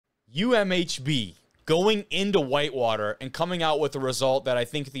UMHB going into Whitewater and coming out with a result that I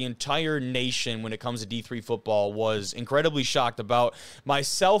think the entire nation, when it comes to D3 football, was incredibly shocked about,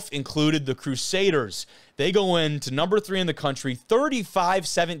 myself included. The Crusaders, they go into number 3 in the country,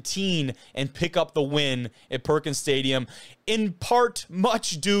 35-17, and pick up the win at Perkins Stadium, in part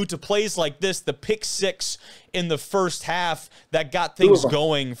much due to plays like this, the pick 6 in the first half that got things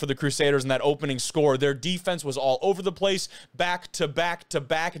going for the Crusaders in that opening score. Their defense was all over the place,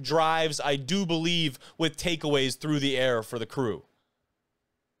 back-to-back-to-back drives, I do believe, with takeaways through the air for the Crew.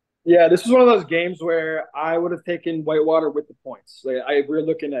 Yeah, this was one of those games where I would have taken Whitewater with the points. We're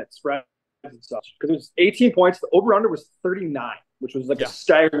looking at spreads and such, because it was 18 points. The over-under was 39, which was like a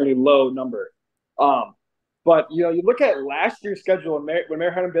staggeringly low number. But, you look at last year's schedule when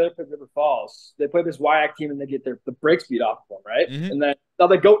Marietta and Baylor played River Falls. They play this WIAC team and they get the brakes beat off of them, right? And then now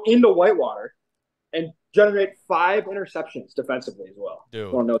they go into Whitewater and generate 5 interceptions defensively as well.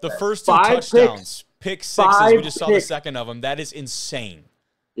 Dude, the first 2 touchdowns, pick 6s, we just saw the second of them. That is insane.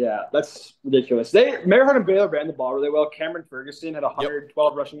 Yeah, that's ridiculous. Marietta and Baylor ran the ball really well. Cameron Ferguson had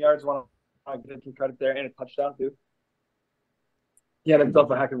 112 rushing yards. Want to give him some credit there, and a touchdown too. He had himself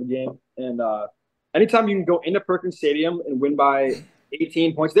a heck of a game. And anytime you can go into Perkins Stadium and win by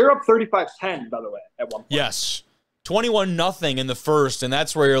 18 points, they were up 35-10, by the way, at one point. Yes. 21-0 in the first, and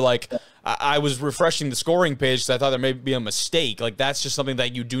that's where you're like, I was refreshing the scoring page because I thought there may be a mistake. Like, that's just something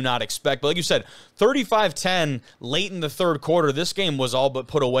that you do not expect. But like you said, 35-10 late in the third quarter. This game was all but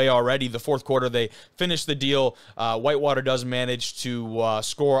put away already. The fourth quarter, they finished the deal. Whitewater does manage to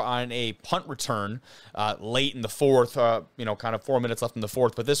score on a punt return late in the fourth, kind of 4 minutes left in the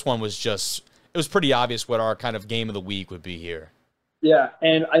fourth. But this one was just, it was pretty obvious what our kind of game of the week would be here. Yeah,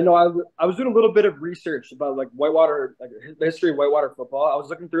 and I know I was doing a little bit of research about Whitewater, the history of Whitewater football. I was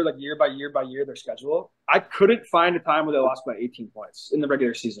looking through year by year their schedule. I couldn't find a time where they lost by 18 points in the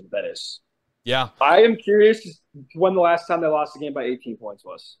regular season. That is. Yeah. I am curious when the last time they lost a game by 18 points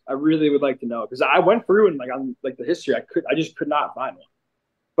was. I really would like to know, because I went through and on the history, I just could not find one.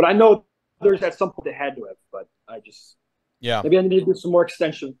 But I know there's at some point they had to have, but maybe I need to do some more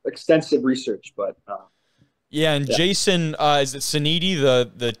extensive research, but. Yeah, and Jason, is it Sanidi,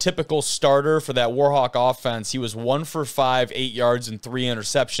 the typical starter for that Warhawk offense? He was 1 for 5, 8 yards, and 3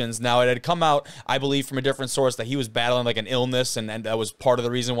 interceptions. Now, it had come out, I believe, from a different source that he was battling an illness, and that was part of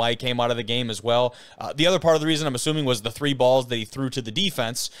the reason why he came out of the game as well. The other part of the reason, I'm assuming, was the 3 balls that he threw to the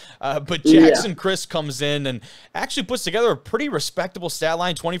defense. But Jackson Chris comes in and actually puts together a pretty respectable stat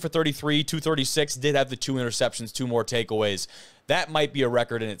line, 20 for 33, 236, did have the 2 interceptions, 2 more takeaways. That might be a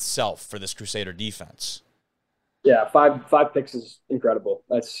record in itself for this Crusader defense. Yeah, five picks is incredible.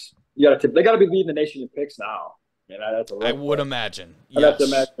 They got to be leading the nation in picks now. I would imagine. That's the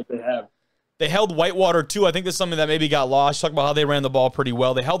match that they have. They held Whitewater too. I think that's something that maybe got lost. Talk about how they ran the ball pretty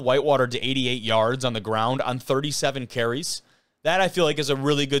well. They held Whitewater to 88 yards on the ground on 37 carries. That I feel like is a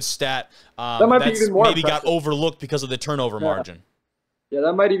really good stat. That might be even more maybe impressive. Got overlooked because of the turnover margin. Yeah,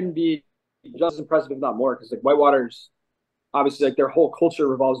 that might even be just as impressive, if not more, because Whitewater's obviously their whole culture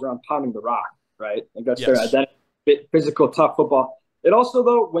revolves around pounding the rock, right? That's their identity. Physical, tough football. It also,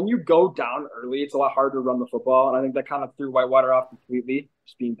 though, when you go down early, it's a lot harder to run the football, and I think that kind of threw Whitewater off completely,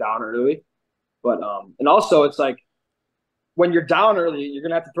 just being down early. But and also, it's when you're down early, you're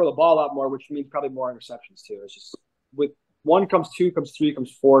gonna have to throw the ball a lot more, which means probably more interceptions too. It's just with 1 comes 2, comes 3,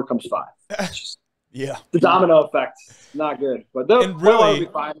 comes 4, comes 5. It's just the domino effect. Not good, but they'll be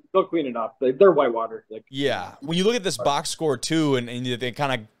fine. They'll clean it up. They're Whitewater. When you look at this box score too, and they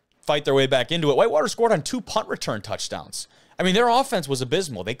kind of fight their way back into it. Whitewater scored on 2 punt return touchdowns. I mean, their offense was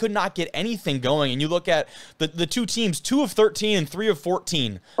abysmal. They could not get anything going. And you look at the 2 teams, 2 of 13 and 3 of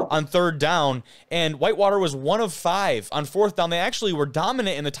 14 on third down. And Whitewater was 1 of 5 on fourth down. They actually were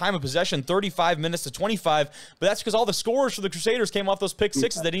dominant in the time of possession, 35 minutes to 25. But that's because all the scores for the Crusaders came off those pick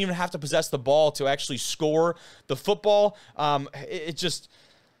 6s. They didn't even have to possess the ball to actually score the football. It just...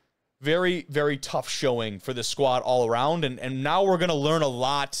 very, very tough showing for the squad all around. And now we're going to learn a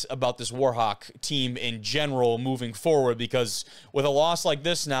lot about this Warhawk team in general moving forward, because with a loss like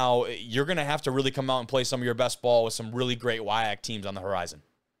this now, you're going to have to really come out and play some of your best ball with some really great WIAC teams on the horizon.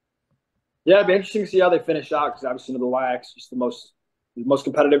 Yeah, it'd be interesting to see how they finish out, because obviously the WIAC's just the most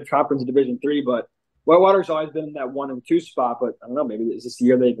competitive conference in Division III. But Whitewater's always been in that 1 and 2 spot. But I don't know, maybe is this the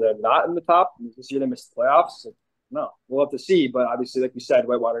year they're not in the top? Is this year they missed the playoffs? No, we'll have to see. But obviously, like you said,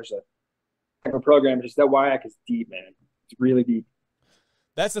 Whitewater's a program. Just that WIAC is deep, man. It's really deep.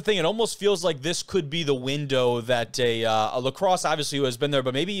 That's the thing. It almost feels like this could be the window that a Lacrosse, obviously, who has been there,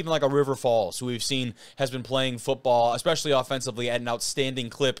 but maybe even like a River Falls, who we've seen has been playing football, especially offensively, at an outstanding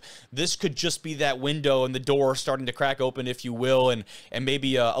clip. This could just be that window and the door starting to crack open, if you will, and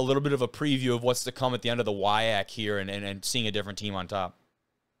maybe a little bit of a preview of what's to come at the end of the WIAC here and seeing a different team on top.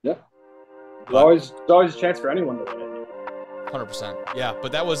 Yeah. There's always a chance for anyone to win it. 100%. Yeah,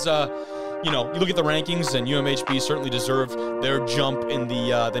 but that was... you know, you look at the rankings, and UMHB certainly deserved their jump in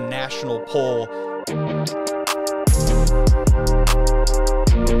the national poll.